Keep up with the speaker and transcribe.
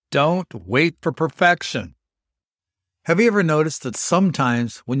don't wait for perfection. Have you ever noticed that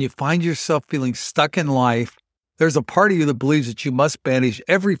sometimes when you find yourself feeling stuck in life, there's a part of you that believes that you must banish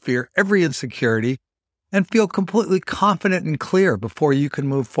every fear, every insecurity, and feel completely confident and clear before you can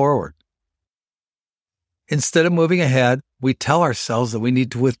move forward? Instead of moving ahead, we tell ourselves that we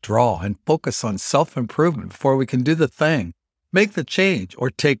need to withdraw and focus on self-improvement before we can do the thing, make the change, or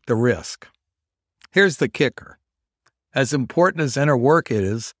take the risk. Here's the kicker. As important as inner work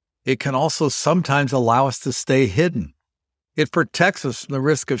is, it can also sometimes allow us to stay hidden. It protects us from the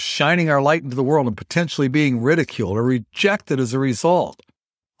risk of shining our light into the world and potentially being ridiculed or rejected as a result.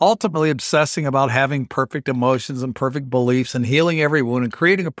 Ultimately, obsessing about having perfect emotions and perfect beliefs and healing every wound and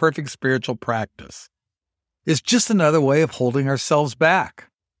creating a perfect spiritual practice is just another way of holding ourselves back.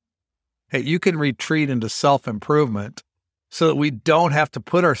 Hey, you can retreat into self-improvement so that we don't have to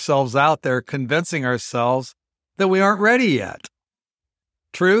put ourselves out there convincing ourselves that we aren't ready yet.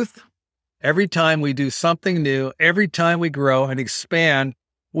 Truth, every time we do something new, every time we grow and expand,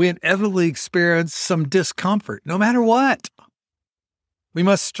 we inevitably experience some discomfort, no matter what. We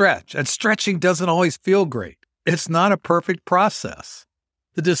must stretch, and stretching doesn't always feel great. It's not a perfect process.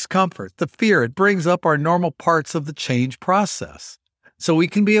 The discomfort, the fear, it brings up our normal parts of the change process. So we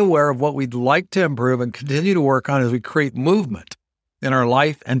can be aware of what we'd like to improve and continue to work on as we create movement in our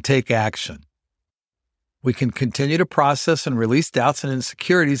life and take action. We can continue to process and release doubts and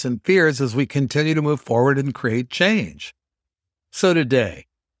insecurities and fears as we continue to move forward and create change. So today,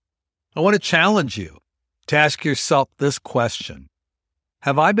 I want to challenge you to ask yourself this question.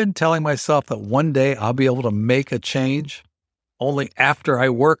 Have I been telling myself that one day I'll be able to make a change only after I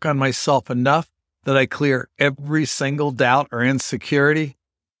work on myself enough that I clear every single doubt or insecurity?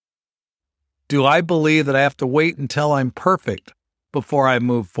 Do I believe that I have to wait until I'm perfect before I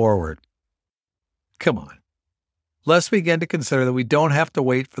move forward? Come on. Let's begin to consider that we don't have to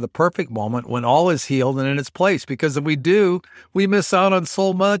wait for the perfect moment when all is healed and in its place, because if we do, we miss out on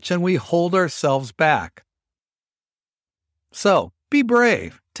so much and we hold ourselves back. So, be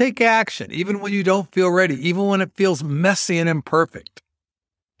brave. Take action, even when you don't feel ready, even when it feels messy and imperfect.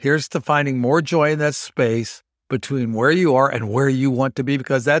 Here's to finding more joy in that space between where you are and where you want to be,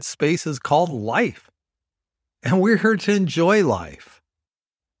 because that space is called life. And we're here to enjoy life.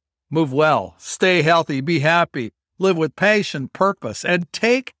 Move well, stay healthy, be happy, live with passion, purpose, and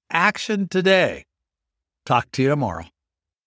take action today. Talk to you tomorrow.